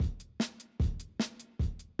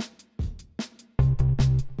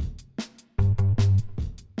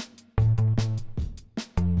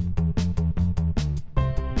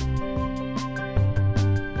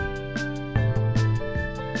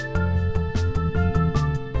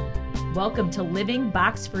Welcome to Living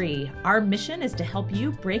Box Free. Our mission is to help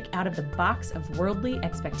you break out of the box of worldly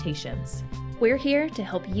expectations. We're here to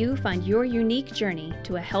help you find your unique journey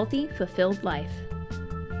to a healthy, fulfilled life.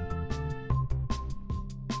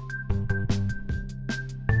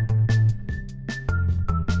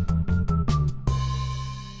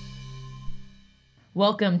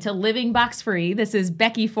 Welcome to Living Box Free. This is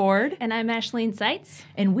Becky Ford. And I'm Ashleen Seitz.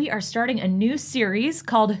 And we are starting a new series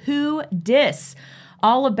called Who Dis?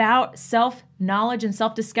 All about self-knowledge and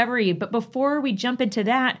self-discovery. But before we jump into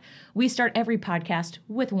that, we start every podcast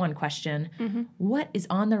with one question. What is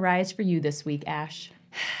on the rise for you this week, Ash?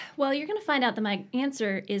 Well, you're going to find out that my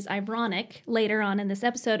answer is ironic later on in this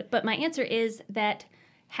episode, but my answer is that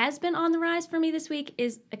has been on the rise for me this week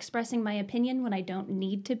is expressing my opinion when I don't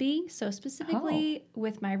need to be. So specifically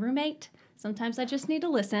with my roommate, sometimes I just need to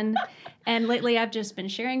listen. And lately I've just been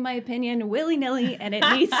sharing my opinion willy-nilly, and it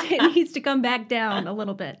needs to come back down a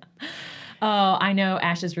little bit. Oh, I know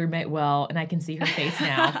Ash's roommate well, and I can see her face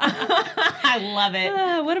now. I love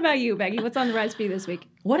it. What about you, Becky? What's on the rise for you this week?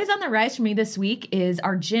 What is on the rise for me this week is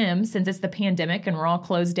our gym. Since it's the pandemic and we're all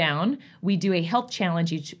closed down, we do a health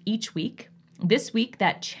challenge each week. This week,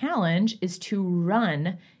 that challenge is to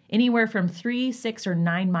run anywhere from 3, 6, or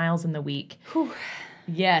 9 miles in the week. Whew.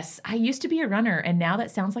 Yes, I used to be a runner, and now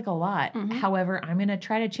that sounds like a lot. However, I'm going to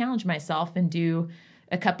try to challenge myself and do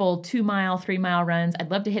a couple 2-mile, 3-mile runs.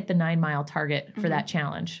 I'd love to hit the 9-mile target for that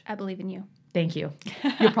challenge. I believe in you. Thank you.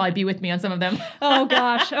 You'll probably be with me on some of them. Oh,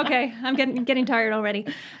 gosh. Okay. I'm getting tired already.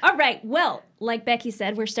 All right. Well, like Becky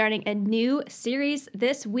said, we're starting a new series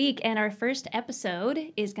this week, and our first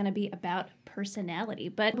episode is going to be about personality.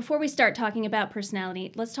 But before we start talking about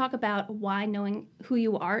personality, let's talk about why knowing who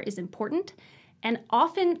you are is important. And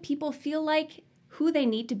often people feel like who they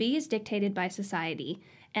need to be is dictated by society.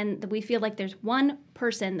 And we feel like there's one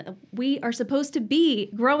person that we are supposed to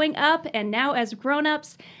be growing up and now as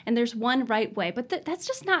grown-ups, and there's one right way. But that's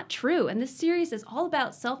just not true. And this series is all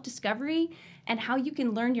about self-discovery and how you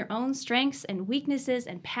can learn your own strengths and weaknesses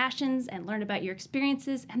and passions and learn about your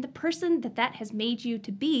experiences and the person that has made you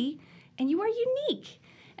to be. And you are unique.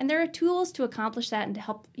 And there are tools to accomplish that and to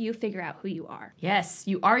help you figure out who you are. Yes,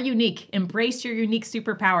 you are unique. Embrace your unique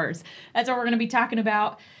superpowers. That's what we're going to be talking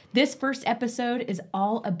about. This first episode is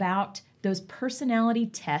all about those personality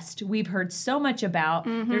tests we've heard so much about.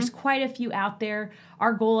 There's quite a few out there.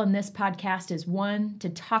 Our goal on this podcast is, 1, to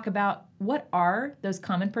talk about what are those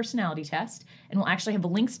common personality tests, and we'll actually have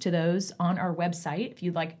links to those on our website if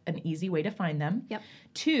you'd like an easy way to find them. Yep.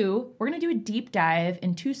 2, we're going to do a deep dive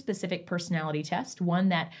in 2 specific personality tests, one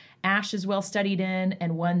that Ash is well studied in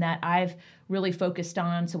and one that I've really focused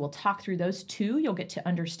on. So we'll talk through those 2. You'll get to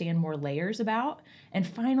understand more layers about. And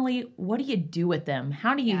finally, what do you do with them?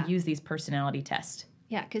 How do you use these personality tests?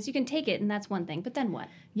 Yeah, because you can take it and that's one thing, but then what?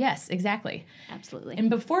 Yes, exactly. Absolutely. And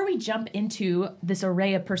before we jump into this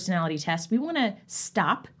array of personality tests, we want to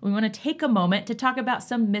stop. We want to take a moment to talk about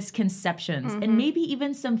some misconceptions and maybe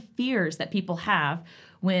even some fears that people have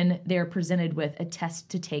when they're presented with a test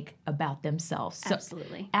to take about themselves.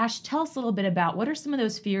 Absolutely. So, Ash, tell us a little bit about what are some of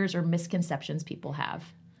those fears or misconceptions people have?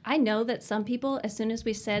 I know that some people, as soon as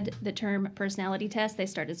we said the term personality test, they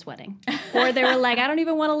started sweating. Or they were like, I don't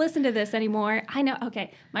even want to listen to this anymore. I know.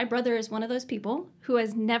 Okay. My brother is one of those people who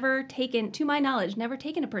has never taken, to my knowledge, never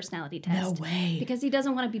taken a personality test. No way. Because he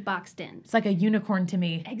doesn't want to be boxed in. It's like a unicorn to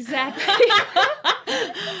me. Exactly.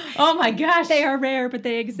 Oh my gosh. They are rare, but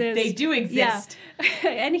they exist. They do exist. Yeah.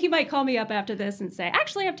 And he might call me up after this and say,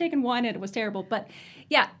 actually, I've taken one and it was terrible. But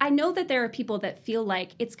yeah, I know that there are people that feel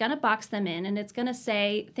like it's going to box them in and it's going to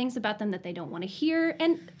say things about them that they don't want to hear.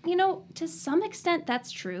 And, you know, to some extent,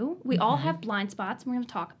 that's true. We all have blind spots, and we're going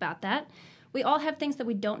to talk about that. We all have things that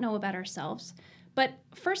we don't know about ourselves. But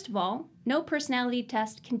first of all, no personality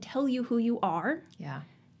test can tell you who you are. Yeah.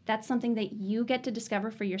 That's something that you get to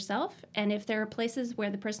discover for yourself. And if there are places where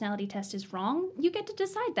the personality test is wrong, you get to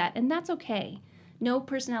decide that. And that's okay. No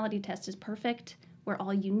personality test is perfect. We're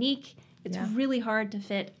all unique. It's really hard to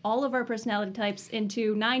fit all of our personality types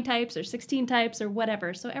into 9 types or 16 types or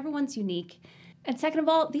whatever. So everyone's unique. And second of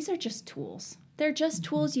all, these are just tools. They're just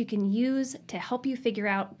tools you can use to help you figure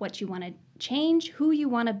out what you want to change, who you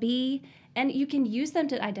want to be. And you can use them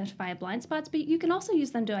to identify blind spots, but you can also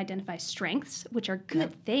use them to identify strengths, which are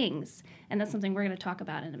good things. And that's something we're going to talk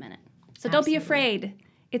about in a minute. So don't be afraid.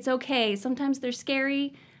 It's okay. Sometimes they're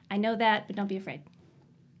scary. I know that, but don't be afraid.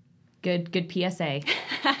 Good PSA.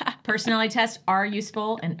 Personality tests are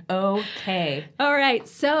useful and okay. All right,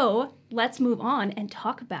 so let's move on and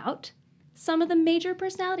talk about some of the major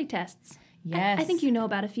personality tests. Yes. I think you know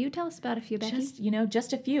about a few. Tell us about a few, Becky.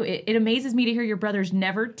 Just a few. It amazes me to hear your brother's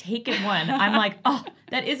never taken one. I'm like, oh,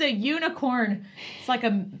 that is a unicorn. It's like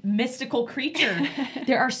a mystical creature.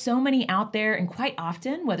 There are so many out there, and quite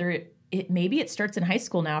often, whether maybe it starts in high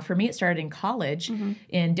school now. For me, it started in college.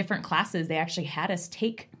 In different classes, they actually had us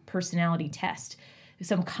take personality tests.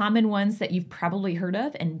 Some common ones that you've probably heard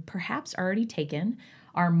of and perhaps already taken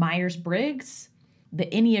are Myers-Briggs, the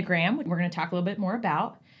Enneagram, we're going to talk a little bit more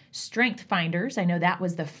about, Strength Finders. I know that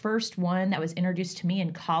was the first one that was introduced to me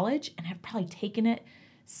in college, and I've probably taken it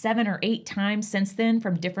 7 or 8 times since then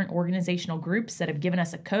from different organizational groups that have given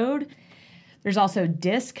us a code. There's also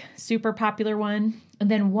DISC, super popular one.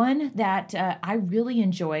 And then one that I really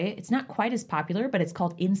enjoy, it's not quite as popular, but it's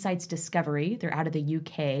called Insights Discovery. They're out of the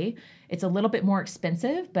UK. It's a little bit more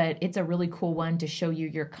expensive, but it's a really cool one to show you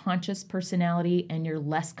your conscious personality and your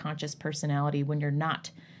less conscious personality when you're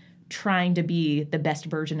not trying to be the best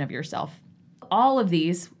version of yourself. All of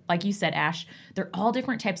these, like you said, Ash, they're all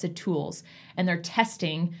different types of tools, and they're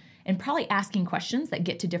testing and probably asking questions that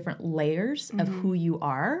get to different layers of who you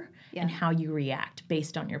are and how you react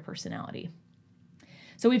based on your personality.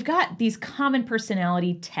 So we've got these common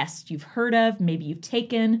personality tests you've heard of, maybe you've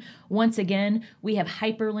taken. Once again, we have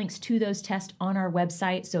hyperlinks to those tests on our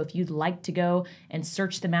website, so if you'd like to go and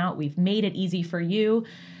search them out, we've made it easy for you.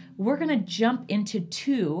 We're going to jump into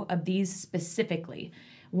 2 of these specifically.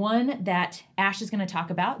 One that Ash is going to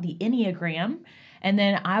talk about, the Enneagram, and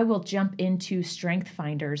then I will jump into Strength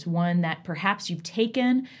Finders, one that perhaps you've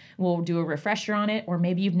taken. We'll do a refresher on it, or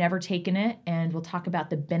maybe you've never taken it, and we'll talk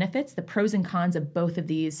about the benefits, the pros and cons of both of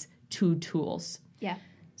these 2 tools. Yeah.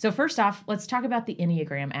 So first off, let's talk about the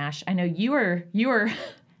Enneagram, Ash. I know you are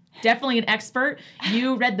definitely an expert.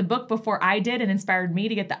 You read the book before I did and inspired me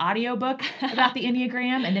to get the audiobook about the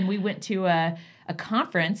Enneagram, and then we went to a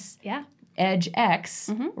conference. Yeah.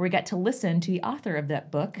 EdgeX, where we got to listen to the author of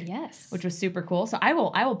that book. Yes. Which was super cool. So I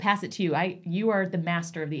will pass it to you. You are the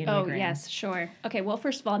master of the Enneagram. Oh, yes, sure. Okay, well,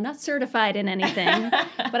 first of all, I'm not certified in anything,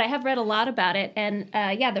 but I have read a lot about it. And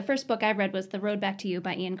the first book I read was The Road Back to You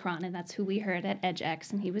by Ian Cron, and that's who we heard at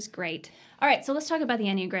EdgeX, and he was great. All right, so let's talk about the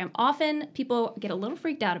Enneagram. Often people get a little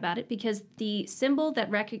freaked out about it because the symbol that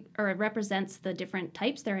represents the different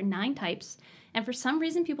types, there are 9 types, and for some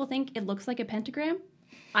reason people think it looks like a pentagram.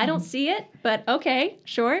 I don't see it, but okay,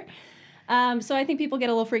 sure. So I think people get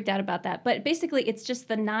a little freaked out about that. But basically, it's just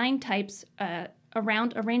the 9 types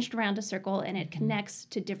arranged around a circle, and it connects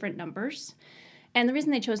to different numbers. And the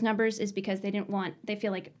reason they chose numbers is because they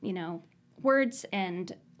feel like, words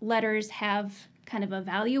and letters have kind of a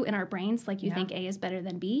value in our brains, like you think A is better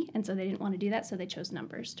than B, and so they didn't want to do that, so they chose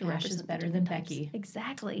numbers to represent is better than types. Becky.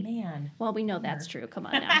 Exactly. Man. Well, we know that's true. Come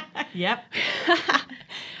on now. Yep.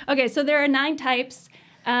 Okay, so there are 9 types.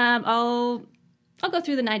 I'll go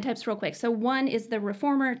through the 9 types real quick. So 1 is the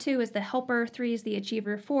reformer, 2 is the helper, 3 is the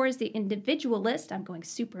achiever, 4 is the individualist. I'm going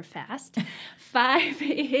super fast. 5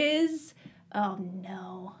 is, oh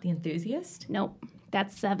no. The enthusiast? Nope,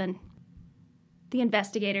 that's 7. The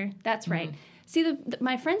investigator, that's right. See,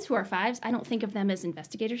 my friends who are 5s, I don't think of them as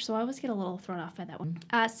investigators, so I always get a little thrown off by that one.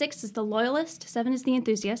 6 is the loyalist, 7 is the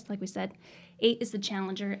enthusiast, like we said, 8 is the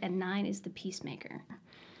challenger, and 9 is the peacemaker.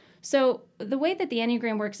 So the way that the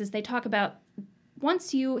Enneagram works is they talk about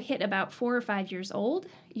once you hit about 4 or 5 years old,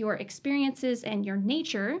 your experiences and your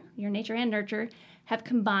nature and nurture, have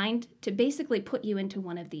combined to basically put you into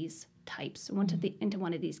one of these types, into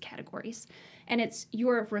one of these categories. And it's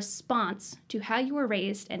your response to how you were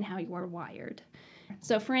raised and how you are wired.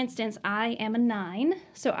 So for instance, I am a 9,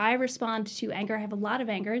 so I respond to anger. I have a lot of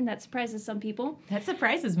anger, and that surprises some people. That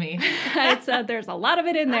surprises me. There's a lot of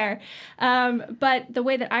it in there. But the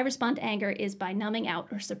way that I respond to anger is by numbing out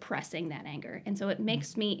or suppressing that anger. And so it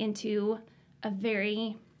makes me into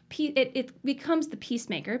it becomes the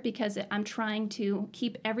peacemaker because I'm trying to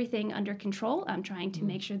keep everything under control. I'm trying to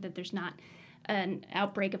make sure that there's not an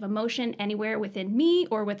outbreak of emotion anywhere within me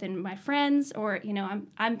or within my friends, or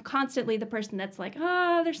I'm constantly the person that's like,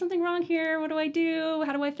 there's something wrong here, what do I do,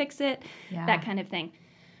 how do I fix it, that kind of thing.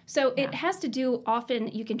 So it has to do, often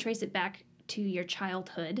you can trace it back to your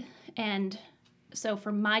childhood. And so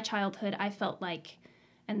for my childhood, I felt like,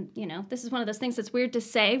 and this is one of those things that's weird to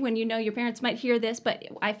say when your parents might hear this, but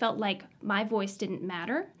I felt like my voice didn't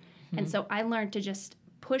matter. And so I learned to just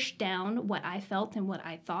push down what I felt and what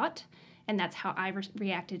I thought. And that's how I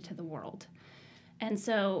reacted to the world. And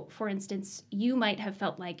so, for instance, you might have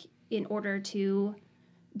felt like in order to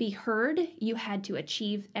be heard, you had to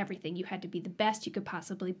achieve everything. You had to be the best you could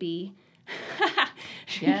possibly be.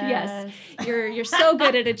 Yes. You're so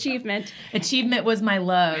good at achievement. Achievement was my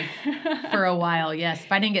love for a while, yes.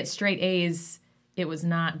 If I didn't get straight A's, it was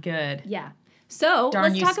not good. Yeah. So Darn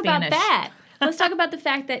let's you, talk about Spanish. that. Let's talk about the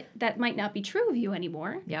fact that that might not be true of you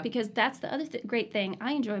anymore. Yep. Because that's the other great thing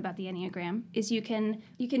I enjoy about the Enneagram is you can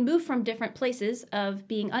move from different places of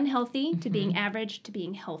being unhealthy to being average to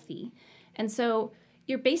being healthy. And so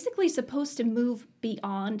you're basically supposed to move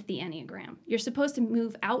beyond the Enneagram. You're supposed to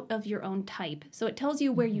move out of your own type. So it tells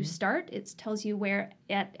you where you start. It tells you where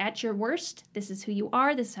at your worst, this is who you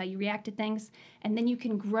are, this is how you react to things, and then you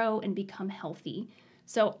can grow and become healthy.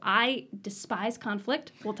 So I despise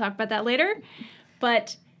conflict. We'll talk about that later.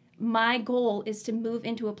 But my goal is to move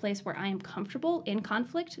into a place where I am comfortable in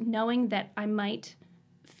conflict, knowing that I might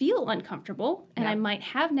feel uncomfortable and I might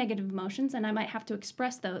have negative emotions and I might have to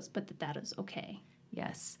express those, but that is okay.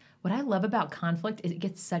 Yes. What I love about conflict is it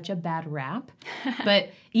gets such a bad rap.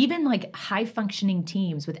 But even like high functioning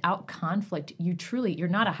teams without conflict, you're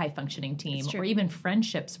not a high functioning team, or even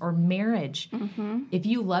friendships or marriage. If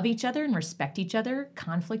you love each other and respect each other,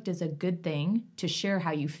 conflict is a good thing to share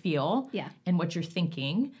how you feel and what you're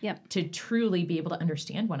thinking to truly be able to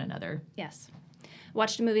understand one another. Yes.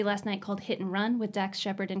 Watched a movie last night called Hit and Run with Dax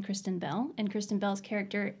Shepard and Kristen Bell. And Kristen Bell's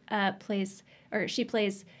character plays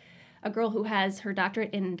a girl who has her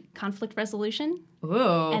doctorate in conflict resolution.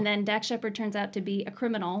 Ooh. And then Dax Shepard turns out to be a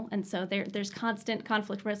criminal. And so there's constant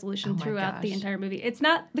conflict resolution throughout the entire movie. It's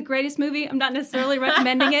not the greatest movie. I'm not necessarily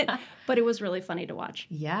recommending it, but it was really funny to watch.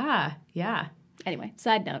 Yeah. Anyway,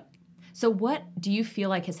 side note. So what do you feel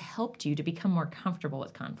like has helped you to become more comfortable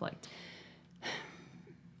with conflict?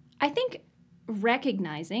 I think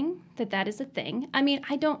recognizing that is a thing. I mean,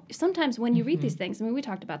 sometimes when you read these things, I mean, we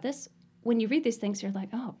talked about this, when you read these things, you're like,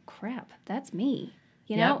 oh, crap, that's me.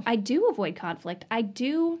 You know, I do avoid conflict. I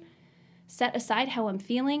do set aside how I'm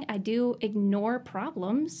feeling. I do ignore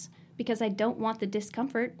problems because I don't want the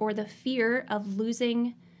discomfort or the fear of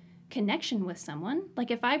losing connection with someone.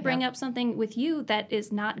 Like if I bring up something with you that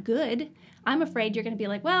is not good, I'm afraid you're going to be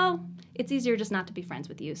like, well, it's easier just not to be friends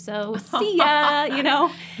with you. So see ya, you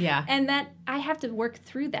know? Yeah. And that I have to work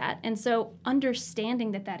through that. And so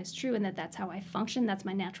understanding that is true and that's how I function, that's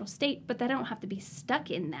my natural state, but that I don't have to be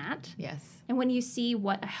stuck in that. Yes. And when you see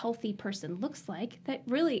what a healthy person looks like, that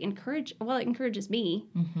really it encourages me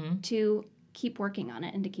to keep working on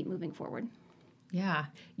it and to keep moving forward. Yeah.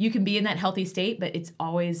 You can be in that healthy state, but it's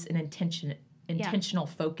always an intentional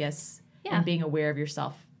focus and being aware of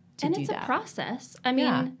yourself to do that. And it's a process. I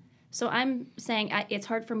mean, so I'm saying it's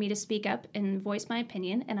hard for me to speak up and voice my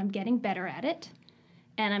opinion, and I'm getting better at it.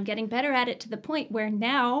 And I'm getting better at it to the point where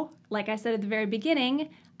now, like I said at the very beginning,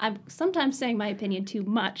 I'm sometimes saying my opinion too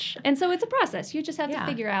much. And so it's a process. You just have to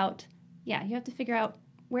figure out,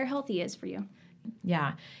 where healthy is for you.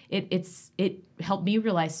 Yeah, it helped me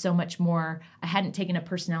realize so much more. I hadn't taken a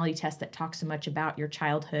personality test that talks so much about your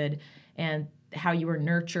childhood and how you were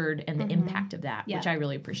nurtured and the impact of that, which I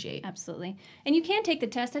really appreciate. Absolutely. And you can take the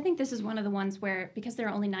test. I think this is one of the ones where, because there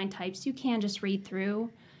are only 9 types, you can just read through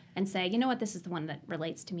and say, you know what, this is the one that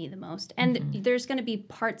relates to me the most. And there's going to be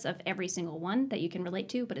parts of every single one that you can relate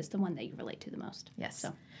to, but it's the one that you relate to the most. Yes.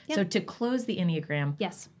 So to close the Enneagram.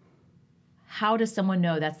 Yes. How does someone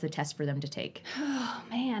know that's the test for them to take? Oh,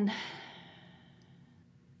 man.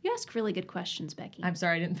 You ask really good questions, Becky. I'm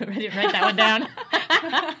sorry, I didn't write that one down.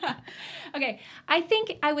 Okay. I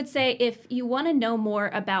think I would say if you want to know more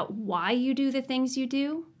about why you do the things you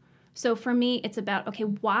do, so for me, it's about, okay,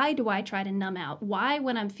 why do I try to numb out? Why,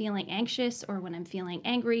 when I'm feeling anxious or when I'm feeling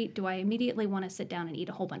angry, do I immediately want to sit down and eat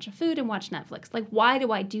a whole bunch of food and watch Netflix? Like, why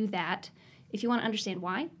do I do that? If you want to understand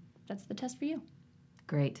why, that's the test for you.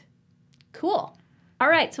 Great. Cool. All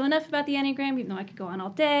right, so enough about the Enneagram, even though I could go on all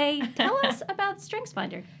day. Tell us about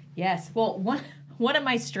StrengthsFinder. Yes. Well, one of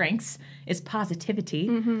my strengths is positivity,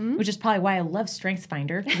 which is probably why I love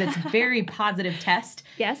StrengthsFinder, because it's a very positive test.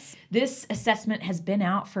 Yes. This assessment has been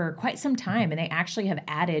out for quite some time, and they actually have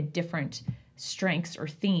added different strengths or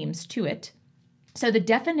themes to it. So the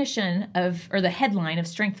definition the headline of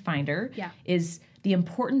StrengthsFinder is the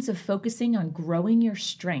importance of focusing on growing your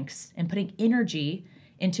strengths and putting energy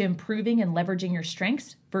into improving and leveraging your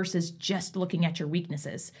strengths versus just looking at your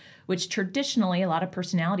weaknesses, which traditionally a lot of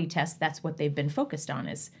personality tests, that's what they've been focused on,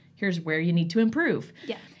 is here's where you need to improve.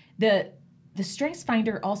 Yeah. The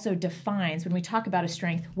StrengthsFinder also defines, when we talk about a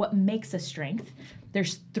strength, what makes a strength.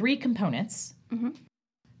 There's 3 components.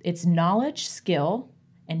 It's knowledge, skill,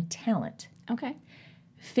 and talent. Okay.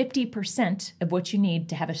 50% of what you need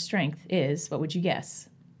to have a strength is, what would you guess?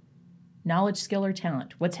 Knowledge, skill, or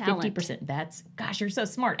talent? What's talent. 50%? Gosh, you're so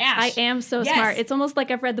smart, Ash. I am so smart. It's almost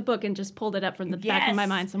like I've read the book and just pulled it up from the back of my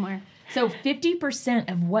mind somewhere. So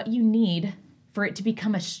 50% of what you need for it to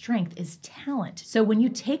become a strength is talent. So when you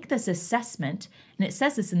take this assessment, and it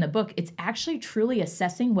says this in the book, it's actually truly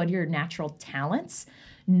assessing what are your natural talents,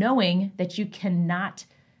 knowing that you cannot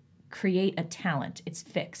create a talent. It's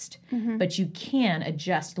fixed. But you can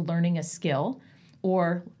adjust learning a skill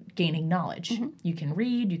or gaining knowledge. You can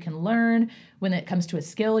read, you can learn. When it comes to a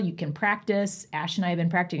skill, you can practice. Ash and I have been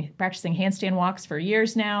practicing handstand walks for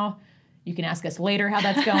years now. You can ask us later how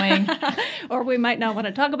that's going. Or we might not want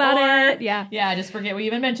to talk about it. Yeah. Yeah, just forget we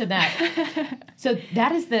even mentioned that. So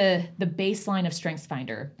that is the baseline of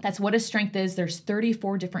StrengthsFinder. That's what a strength is. There's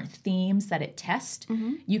 34 different themes that it tests.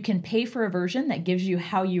 You can pay for a version that gives you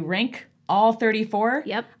how you rank all 34.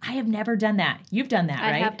 Yep. I have never done that. You've done that,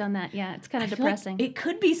 right? I have done that. Yeah. It's kind of depressing. It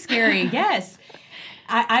could be scary. Yes.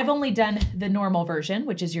 I've only done the normal version,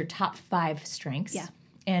 which is your top 5 strengths. Yeah.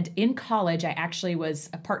 And in college, I actually was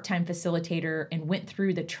a part-time facilitator and went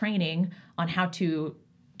through the training on how to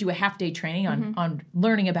do a half-day training on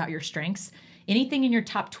learning about your strengths. Anything in your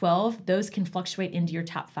top 12, those can fluctuate into your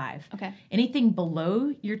top 5. Okay. Anything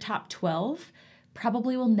below your top 12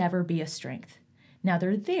 probably will never be a strength. Now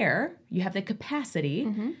they're there. You have the capacity.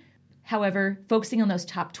 However, focusing on those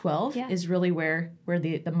top 12 is really where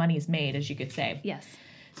the money's made, as you could say. Yes.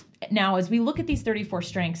 Now, as we look at these 34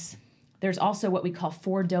 strengths, there's also what we call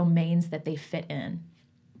 4 domains that they fit in.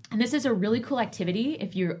 And this is a really cool activity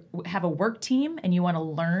if you have a work team and you want to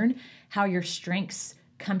learn how your strengths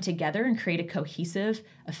come together and create a cohesive,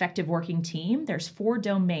 effective working team. There's 4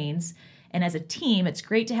 domains. And as a team, it's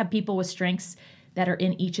great to have people with strengths that are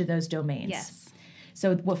in each of those domains. Yes.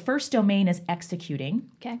 So the first domain is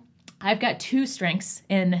executing. Okay. I've got 2 strengths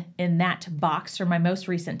in that box for my most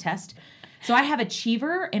recent test. So I have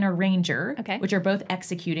achiever and arranger, which are both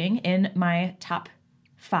executing in my top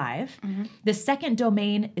 5. The second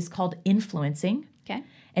domain is called influencing. Okay.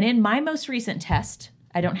 And in my most recent test,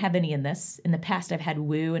 I don't have any in this. In the past, I've had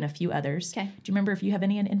woo and a few others. Okay. Do you remember if you have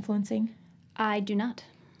any in influencing? I do not.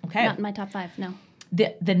 Okay. Not in my top 5, no.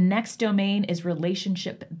 The next domain is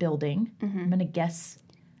relationship building. I'm going to guess.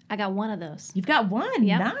 I got 1 of those. You've got 1.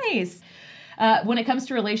 Yep. Nice. When it comes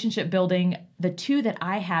to relationship building, the 2 that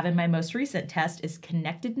I have in my most recent test is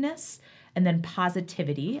connectedness and then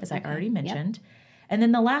positivity, as I already mentioned. And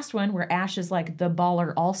then the last one, where Ash is like the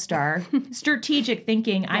baller all-star, strategic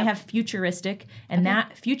thinking. I have futuristic, and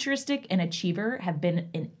that futuristic and achiever have been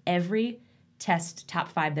in every test top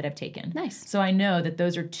 5 that I've taken. Nice. So I know that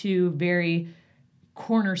those are 2 very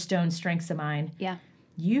cornerstone strengths of mine. Yeah.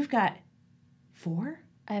 You've got 4?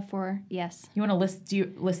 I have 4, yes. You want to do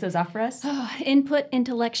you list those off for us? Input,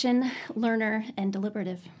 intellection, learner, and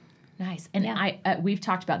deliberative. Nice. And we've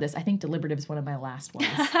talked about this. I think deliberative is one of my last ones.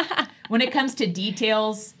 When it comes to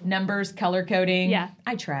details, numbers, color coding,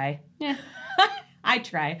 I try. Yeah. I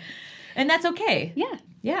try. And that's okay. Yeah.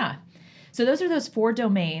 Yeah. So those are those 4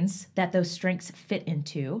 domains that those strengths fit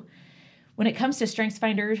into. When it comes to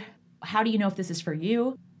StrengthsFinder, how do you know if this is for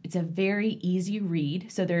you? It's a very easy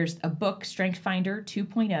read. So there's a book, StrengthsFinder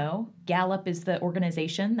 2.0. Gallup is the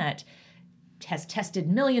organization that has tested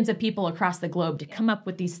millions of people across the globe to come up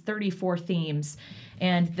with these 34 themes.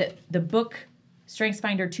 And the book,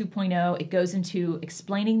 StrengthsFinder 2.0, it goes into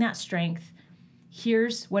explaining that strength.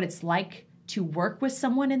 Here's what it's like to work with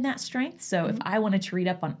someone in that strength. So if I wanted to read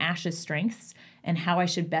up on Ash's strengths and how I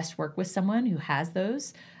should best work with someone who has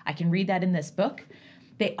those, I can read that in this book.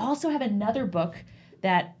 They also have another book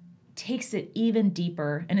that takes it even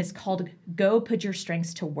deeper, and it's called Go Put Your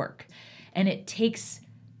Strengths to Work. And it takes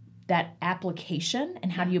that application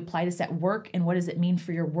and how do you apply this at work and what does it mean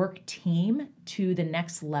for your work team to the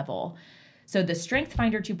next level. So the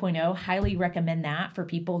StrengthsFinder 2.0, highly recommend that for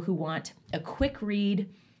people who want a quick read.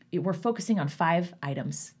 We're focusing on 5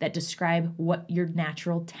 items that describe what your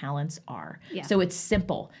natural talents are. Yeah. So it's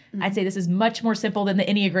simple. I'd say this is much more simple than the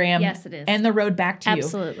Enneagram. Yes, it is. And the road back to you.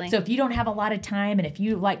 Absolutely. So if you don't have a lot of time and if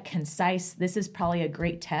you like concise, this is probably a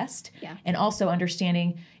great test. Yeah. And also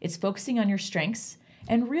understanding it's focusing on your strengths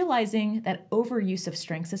and realizing that overuse of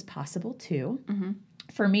strengths is possible too.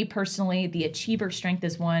 For me personally, the achiever strength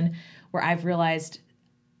is one where I've realized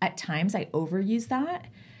at times I overuse that.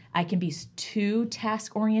 I can be too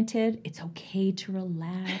task-oriented. It's okay to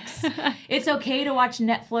relax. It's okay to watch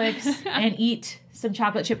Netflix and eat some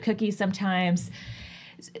chocolate chip cookies sometimes.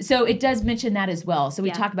 So it does mention that as well. So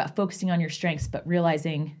we talk about focusing on your strengths, but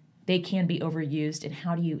realizing they can be overused and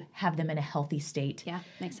how do you have them in a healthy state. Yeah,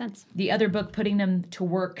 makes sense. The other book, Putting Them to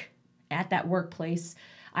Work at That Workplace,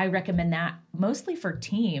 I recommend that mostly for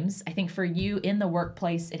teams. I think for you in the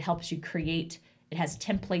workplace, it helps you create, it has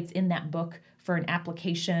templates in that book for an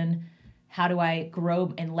application, how do I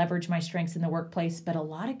grow and leverage my strengths in the workplace, but a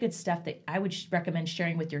lot of good stuff that I would recommend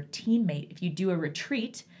sharing with your teammate. If you do a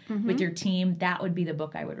retreat with your team, that would be the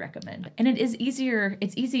book I would recommend. And it's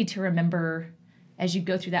easy to remember as you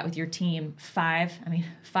go through that with your team. 5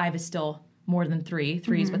 is still more than 3.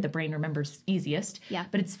 3 is what the brain remembers easiest. Yeah.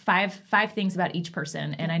 But it's five things about each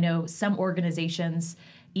person. And I know some organizations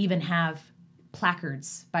even have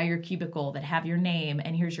placards by your cubicle that have your name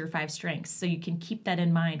and here's your 5 strengths. So you can keep that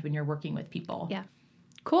in mind when you're working with people. Yeah.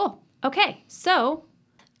 Cool. Okay. So,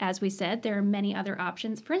 as we said, there are many other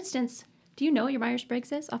options. For instance, do you know what your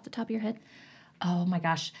Myers-Briggs is off the top of your head? Oh my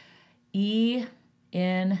gosh. So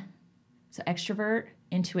extrovert,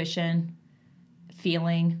 intuition,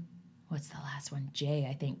 feeling. What's the last one? J,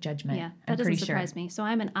 I think. Judgment. Yeah, that doesn't surprise me. So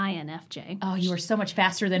I'm an INFJ. Oh, you were so much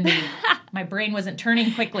faster than me. My brain wasn't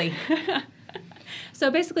turning quickly.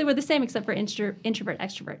 So basically we're the same except for introvert,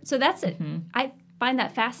 extrovert. So that's it. I find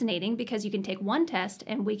that fascinating because you can take one test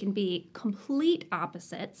and we can be complete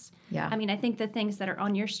opposites. Yeah. I mean, I think the things that are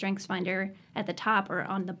on your strengths finder at the top are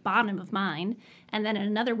on the bottom of mine. And then in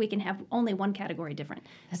another we can have only one category different.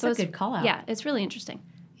 That's a good call out. Yeah, it's really interesting.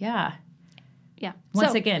 Yeah. Yeah.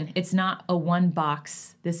 Once again, it's not a one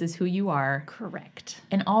box. This is who you are. Correct.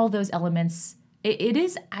 And all those elements, it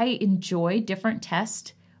is, I enjoy different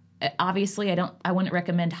tests. Obviously, I wouldn't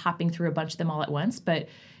recommend hopping through a bunch of them all at once, but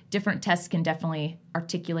different tests can definitely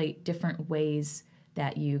articulate different ways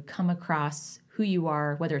that you come across who you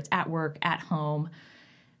are, whether it's at work, at home,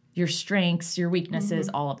 your strengths, your weaknesses,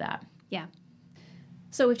 all of that. Yeah.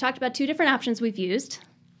 So we've talked about 2 different options we've used.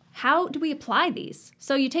 How do we apply these?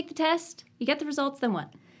 So you take the test, you get the results, then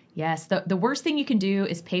what? Yes, the worst thing you can do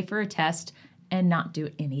is pay for a test and not do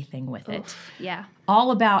anything with it. Yeah.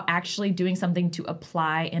 All about actually doing something to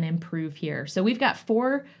apply and improve here. So we've got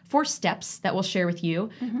four steps that we'll share with you.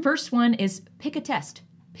 First one is pick a test.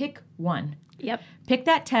 Pick one. Yep. Pick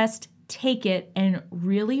that test, take it, and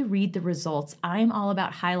really read the results. I'm all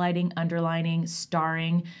about highlighting, underlining,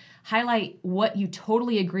 starring. Highlight what you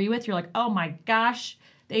totally agree with. You're like, oh my gosh,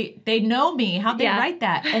 they know me. How'd they write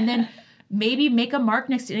that? And then maybe make a mark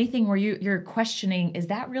next to anything where you're questioning, is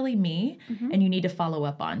that really me? And you need to follow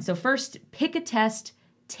up on. So first, pick a test,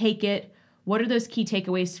 take it. What are those key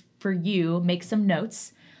takeaways for you? Make some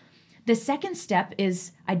notes. The second step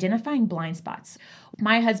is identifying blind spots.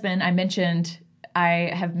 My husband, I mentioned,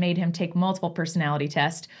 I have made him take multiple personality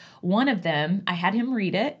tests. One of them, I had him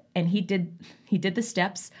read it, and he did the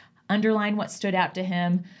steps, underline what stood out to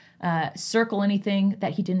him, circle anything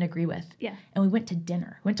that he didn't agree with. Yeah. And we went to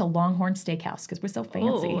dinner. Went to Longhorn Steakhouse because we're so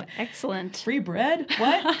fancy. Oh, excellent. Free bread?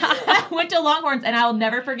 What? Went to Longhorn's, and I'll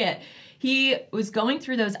never forget. He was going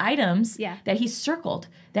through those items that he circled,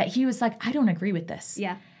 that he was like, I don't agree with this.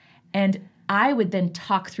 Yeah. And I would then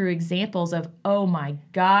talk through examples of, oh my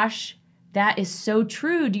gosh, that is so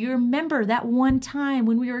true. Do you remember that one time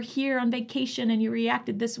when we were here on vacation and you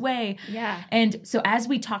reacted this way? Yeah. And so as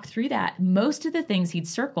we talked through that, most of the things he'd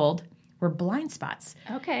circled were blind spots.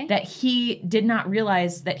 Okay. That he did not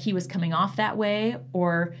realize that he was coming off that way,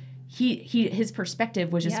 or his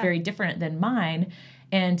perspective was just very different than mine.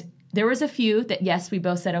 And there was a few that, yes, we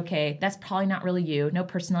both said, okay, that's probably not really you. No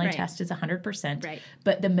personality test is 100%. Right.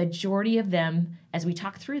 But the majority of them, as we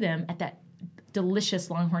talked through them at that delicious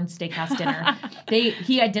Longhorn Steakhouse dinner,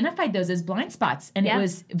 he identified those as blind spots, and it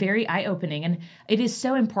was very eye-opening. And it is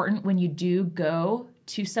so important when you do go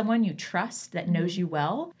to someone you trust that knows you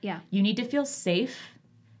well. Yeah. You need to feel safe,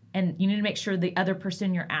 and you need to make sure the other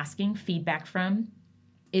person you're asking feedback from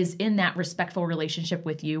is in that respectful relationship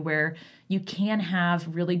with you, where you can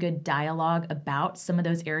have really good dialogue about some of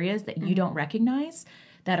those areas that you don't recognize,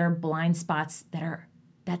 that are blind spots,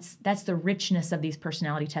 that's the richness of these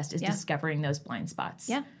personality tests, is discovering those blind spots.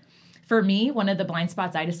 Yeah. For me, one of the blind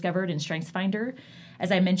spots I discovered in StrengthsFinder,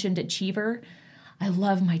 as I mentioned, Achiever, I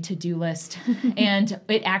love my to-do list. And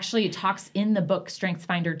it talks in the book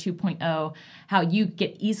StrengthsFinder 2.0 how you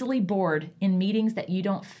get easily bored in meetings that you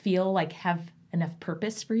don't feel like have enough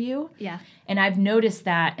purpose for you. Yeah. And I've noticed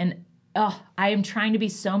that, and I am trying to be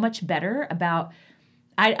so much better about,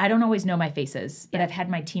 I don't always know my faces, but I've had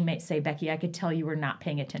my teammates say, Becky, I could tell you were not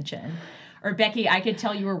paying attention. Or Becky, I could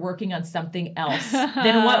tell you were working on something else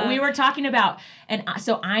than what we were talking about. And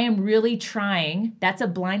so I am really trying. That's a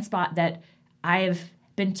blind spot that I've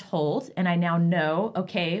been told, and I now know,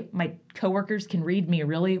 okay, my coworkers can read me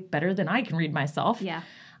really better than I can read myself. Yeah.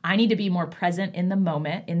 I need to be more present in the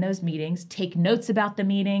moment in those meetings, take notes about the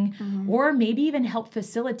meeting, or maybe even help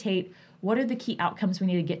facilitate what are the key outcomes we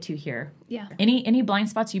need to get to here. Yeah. Any blind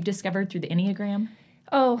spots you've discovered through the Enneagram?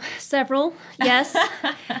 Oh, several. Yes.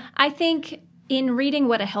 I think in reading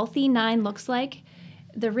what a healthy 9 looks like,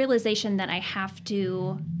 the realization that I have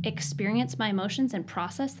to experience my emotions and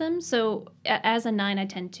process them. So as a 9, I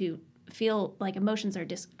tend to feel like emotions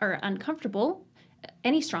are uncomfortable,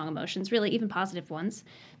 any strong emotions, really, even positive ones,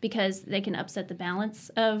 because they can upset the balance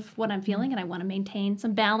of what I'm feeling, and I want to maintain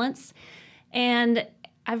some balance. And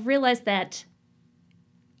I've realized that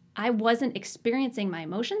I wasn't experiencing my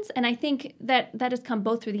emotions. And I think that has come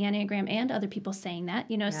both through the Enneagram and other people saying that,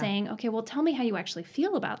 saying, okay, well, tell me how you actually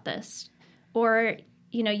feel about this. Or,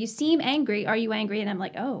 you seem angry. Are you angry? And I'm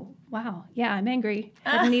like, oh, wow. Yeah, I'm angry.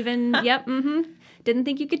 Hadn't even, didn't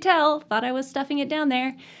think you could tell. Thought I was stuffing it down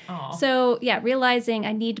there. Aww. So, realizing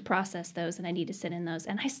I need to process those and I need to sit in those.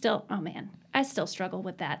 And I still struggle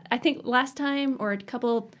with that. I think last time or a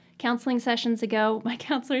couple counseling sessions ago, my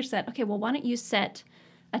counselor said, okay, well, why don't you set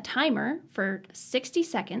a timer for 60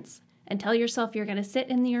 seconds and tell yourself you're going to sit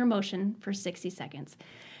in your emotion for 60 seconds.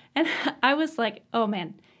 And I was like, oh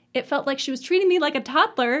man, it felt like she was treating me like a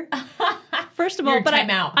toddler. First of all, but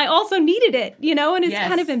I also needed it, and it's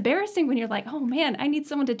kind of embarrassing when you're like, oh man, I need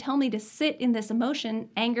someone to tell me to sit in this emotion,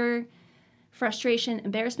 anger, frustration,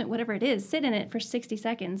 embarrassment, whatever it is, sit in it for 60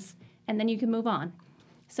 seconds and then you can move on.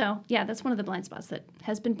 So that's one of the blind spots that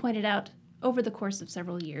has been pointed out over the course of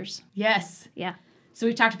several years. Yes. Yeah. So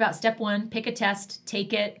we've talked about step 1, pick a test,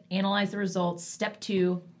 take it, analyze the results. Step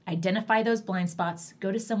 2, identify those blind spots.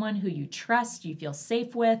 Go to someone who you trust, you feel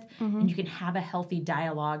safe with, and you can have a healthy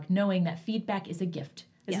dialogue, knowing that feedback is a gift.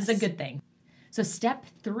 This is a good thing. So step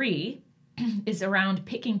 3 is around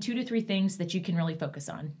picking 2 to 3 things that you can really focus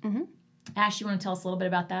on. Mm-hmm. Ash, you want to tell us a little bit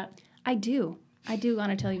about that? I do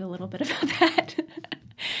want to tell you a little bit about that.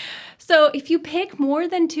 So if you pick more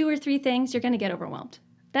than 2 or 3 things, you're going to get overwhelmed.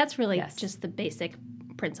 That's really just the basic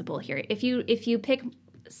principle here. If you pick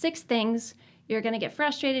 6 things, you're going to get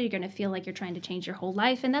frustrated. You're going to feel like you're trying to change your whole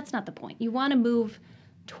life, and that's not the point. You want to move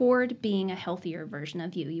toward being a healthier version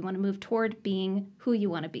of you. You want to move toward being who you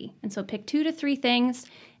want to be. And so pick 2 to 3 things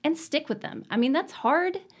and stick with them. I mean, that's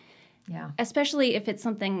hard. Yeah. Especially if it's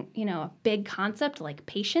something, a big concept like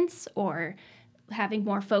patience or having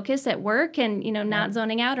more focus at work and, not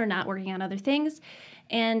zoning out or not working on other things.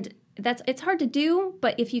 And it's hard to do,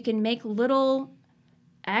 but if you can make little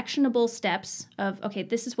actionable steps of, okay,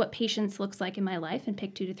 this is what patience looks like in my life, and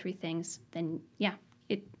pick 2 to 3 things, then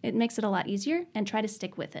it makes it a lot easier, and try to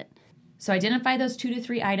stick with it. So identify those 2 to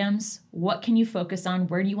 3 items. What can you focus on?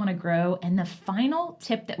 Where do you want to grow? And the final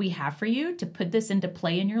tip that we have for you to put this into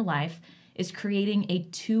play in your life is creating a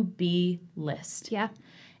to-be list. Yeah.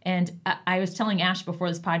 And I was telling Ash before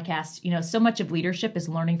this podcast, so much of leadership is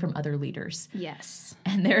learning from other leaders. Yes.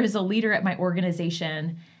 And there is a leader at my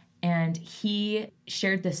organization, and he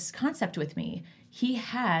shared this concept with me. He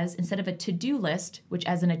has, instead of a to-do list, which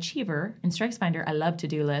as an achiever in StrengthsFinder, I love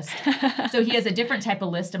to-do lists. So he has a different type of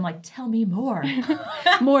list. I'm like, tell me more.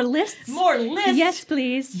 More lists? More lists. Yes,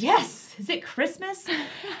 please. Yes. Is it Christmas?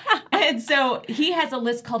 And so he has a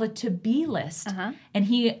list called a to-be list. Uh-huh. And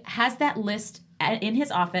he has that list in his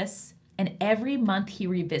office, and every month he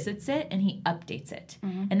revisits it and he updates it.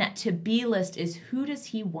 Mm-hmm. And that to-be list is, who does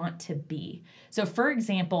he want to be? So for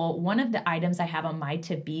example, one of the items I have on my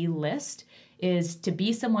to-be list is to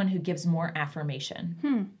be someone who gives more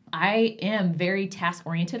affirmation. I am very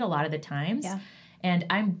task-oriented a lot of the times. Yeah. And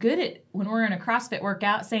I'm good at, when we're in a CrossFit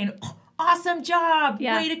workout, saying, oh, awesome job,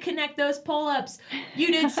 way to connect those pull-ups.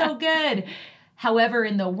 You did so good. However,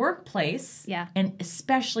 in the workplace, and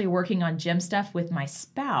especially working on gym stuff with my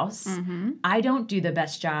spouse, I don't do the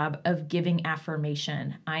best job of giving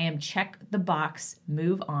affirmation. I am check the box,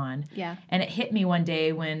 move on. Yeah. And it hit me one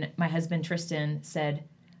day when my husband Tristan said,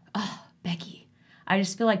 oh, Becky, I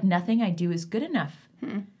just feel like nothing I do is good enough.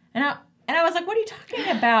 And I was like, what are you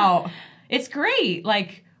talking about? It's great.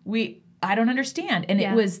 Like, I don't understand. And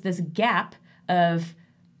it was this gap of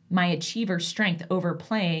my achiever strength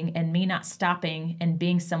overplaying and me not stopping and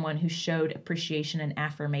being someone who showed appreciation and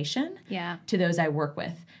affirmation to those I work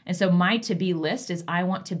with. And so my to-be list is, I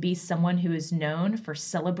want to be someone who is known for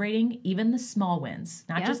celebrating even the small wins,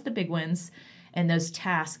 not just the big wins, and those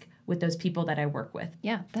tasks with those people that I work with.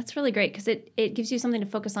 Yeah, that's really great, because it gives you something to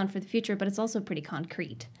focus on for the future, but it's also pretty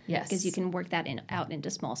concrete. Yes. Because you can work that out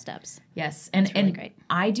into small steps. Yes. That's really great.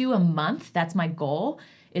 I do a month. That's my goal,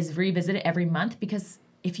 is revisit it every month, because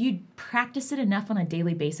if you practice it enough on a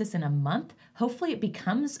daily basis in a month, hopefully it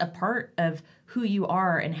becomes a part of who you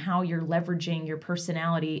are and how you're leveraging your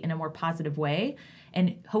personality in a more positive way.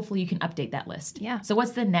 And hopefully you can update that list. Yeah. So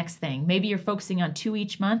what's the next thing? Maybe you're focusing on 2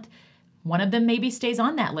 each month. One of them maybe stays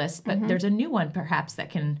on that list, but there's a new one perhaps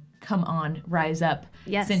that can come on, rise up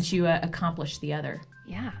since you accomplish the other.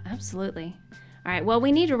 Yeah, absolutely. All right, well,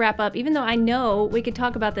 we need to wrap up, even though I know we could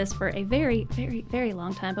talk about this for a very, very, very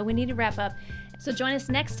long time, but we need to wrap up. So join us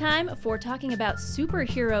next time for talking about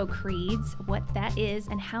superhero creeds, what that is,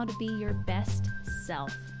 and how to be your best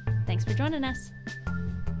self. Thanks for joining us.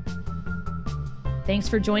 Thanks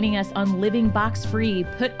for joining us on Living Box Free,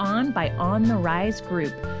 put on by On the Rise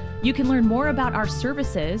Group. You can learn more about our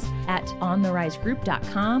services at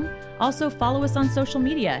ontherisegroup.com. Also follow us on social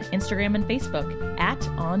media, Instagram and Facebook at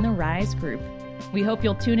On the Rise Group. We hope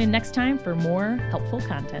you'll tune in next time for more helpful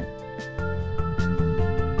content.